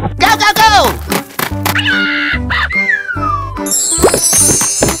 Go, go, go!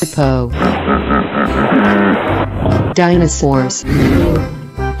 Hippo. Dinosaurs.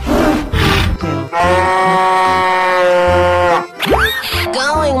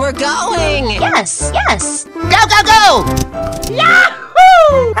 Going, we're going! Yes, yes! Go, go, go!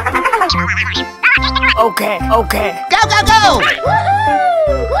 Okay, okay. Go, go, go!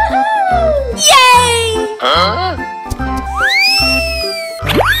 Yay!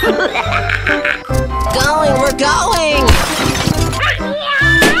 Going, we're going!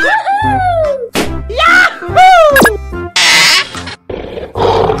 Yahoo!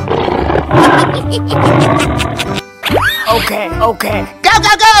 Okay, okay. Go,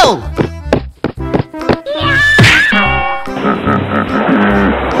 go, go!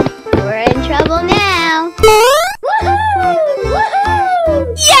 We're in trouble now. Woohoo!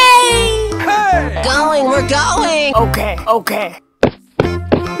 Woohoo! Yay! Hey! Going, we're going! Okay, okay.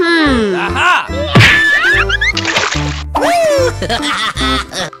 Aha!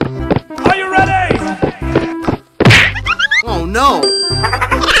 Are you ready? Oh no!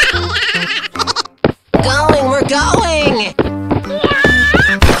 Going, we're going!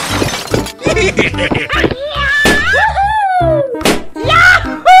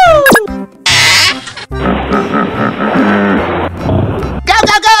 Go,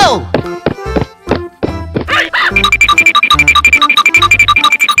 go, go!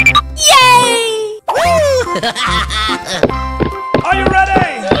 Yay! Are you ready?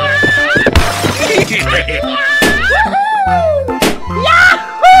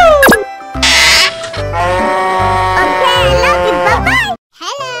 Okay, love you. Bye-bye.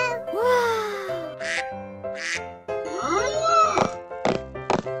 Hello.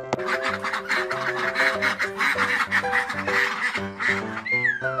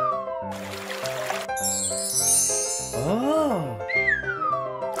 Oh.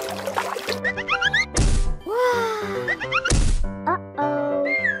 Uh-oh.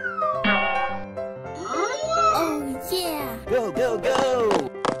 Oh yeah. Go, go, go!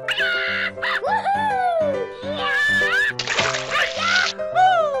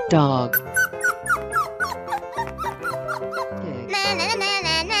 Dog. Na, na, na,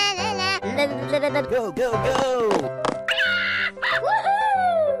 na, na, na, na. La-la-la-la-la. Go, go, go!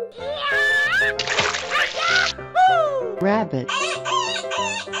 Rabbit.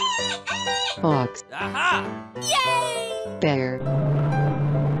 Fox. Aha! Bear.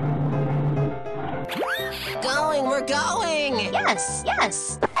 Going, we're going! Yes,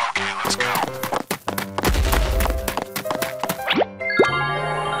 yes!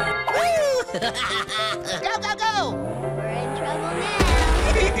 Go, go, go! We're in trouble now.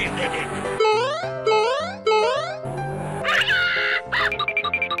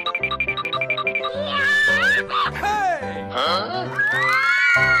 Hey!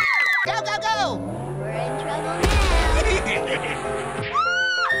 Go, go, go! We're in trouble now.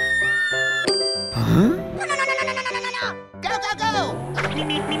 No, no, no, no, no, no, no, no, no! Go, go, go! We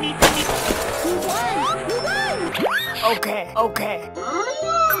won! We won! Okay, okay.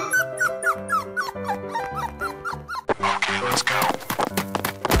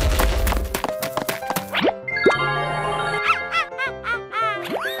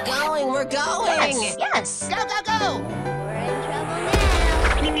 Going, we're going! Yes, yes! Go, go, go! We're in trouble now.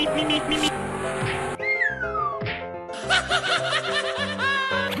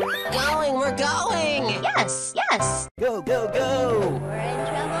 Going, we're going! Yes, yes! Go, go, go! We're in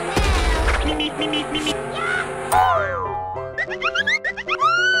trouble now.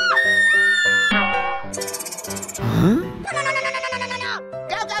 No, no, no, no, no, no, no, no, no!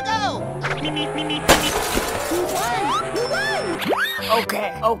 Go, go, go! We won! We won! Okay,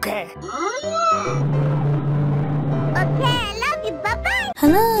 okay. Okay, I love you. Bye-bye!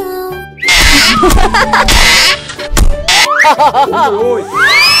 Hello. Oi!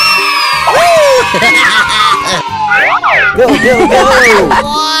 Go, go, go!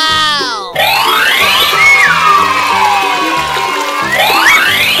 Wow!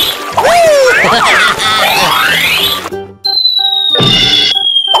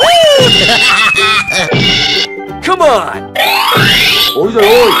 Come on! Oi, oi,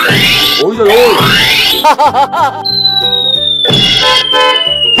 oi! Oi, oi, oi!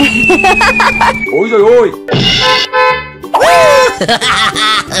 Oi, oi, oi!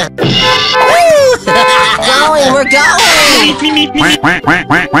 Going, we're going!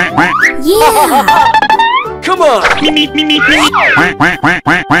 Yeah. Come on!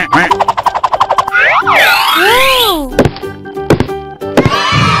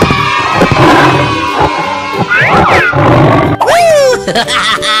 Whoa.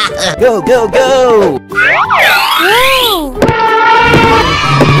 Go, go, go! Whoa.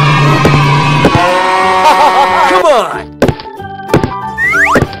 Come on!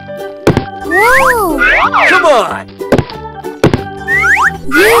 Whoa. Come on!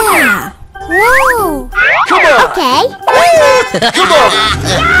 Yeah. Whoa. Come on! Okay. Come on!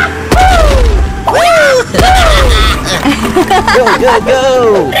 Go, go, go!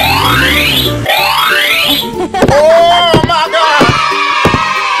 Oh my God!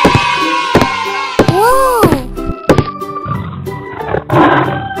 Whoa.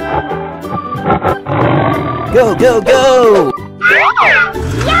 Go, go, go!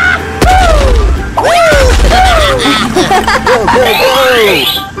 Go, go, go!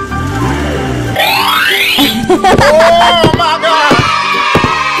 Oh my God!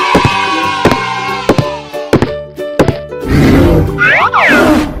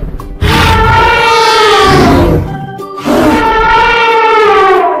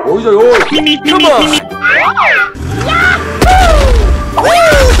 Come on!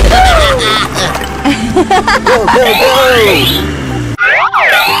 Go, go, go!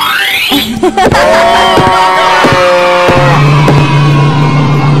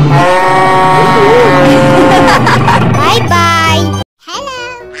 Bye-bye. Hello.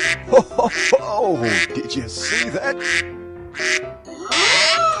 Oh, did you see that?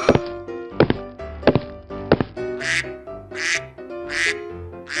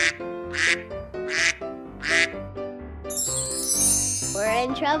 We're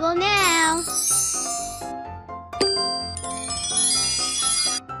in trouble now.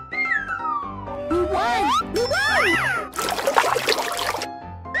 Who won? Who won?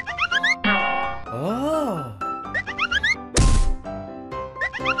 Oh.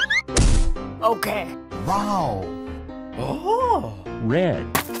 Okay. Wow. Oh. Red.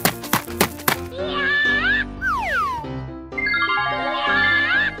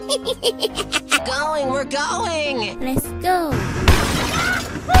 Going, we're going! Let's go.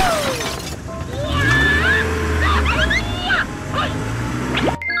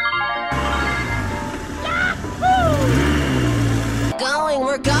 Going,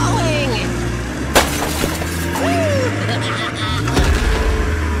 we're going!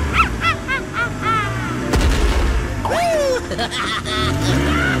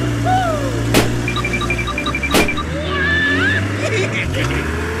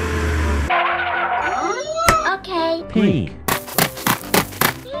 Okay. Pink.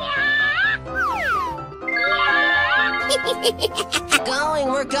 Going,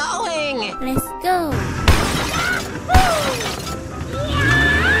 we're going! Let's go.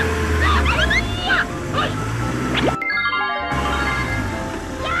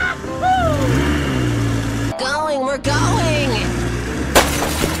 Going, we're going!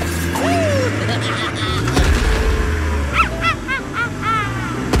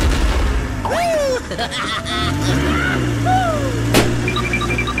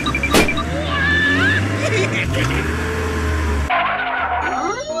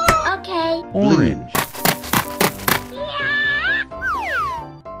 Okay. Orange.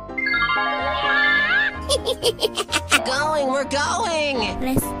 Going, we're going!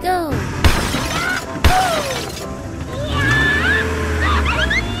 Let's go.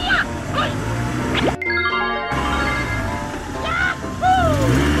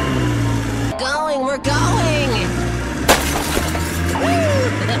 Going, we're going!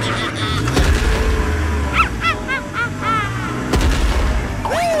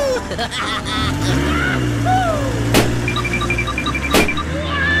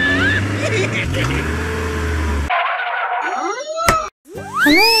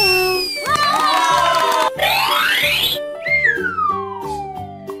 Hello.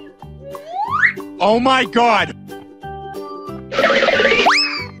 Oh my God!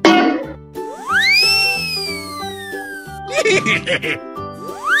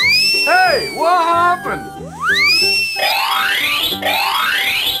 Hey, what happened?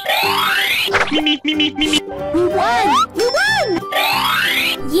 We won. We won.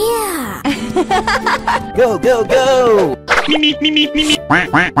 Yeah. Go, go, go!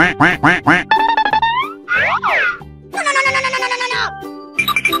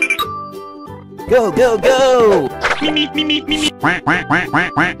 Go, go, go!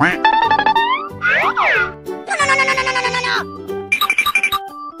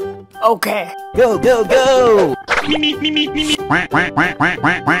 Okay. Go, go, go!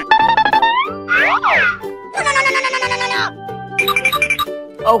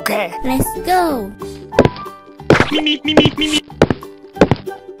 Okay. Let's go.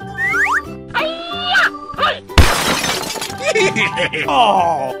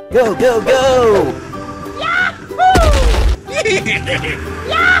 Oh! Go, go, go!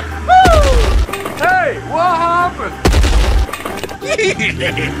 Hey, what happened?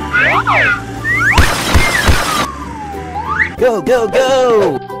 Go, go,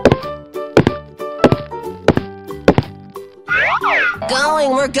 go! Going,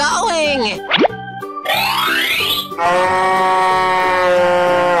 we're going!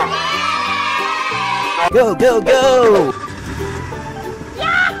 Go, go, go!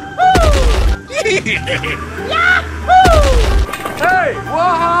 Hey,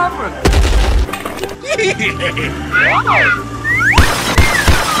 what happened?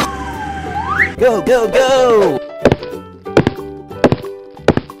 Go, go, go!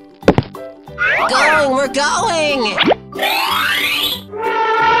 Going, we're going!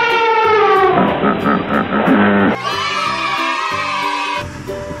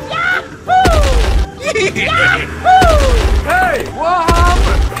 Hey, what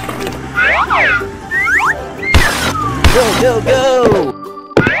happened? Go, go, go!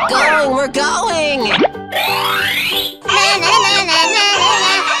 Going, we're going! Na, na, na,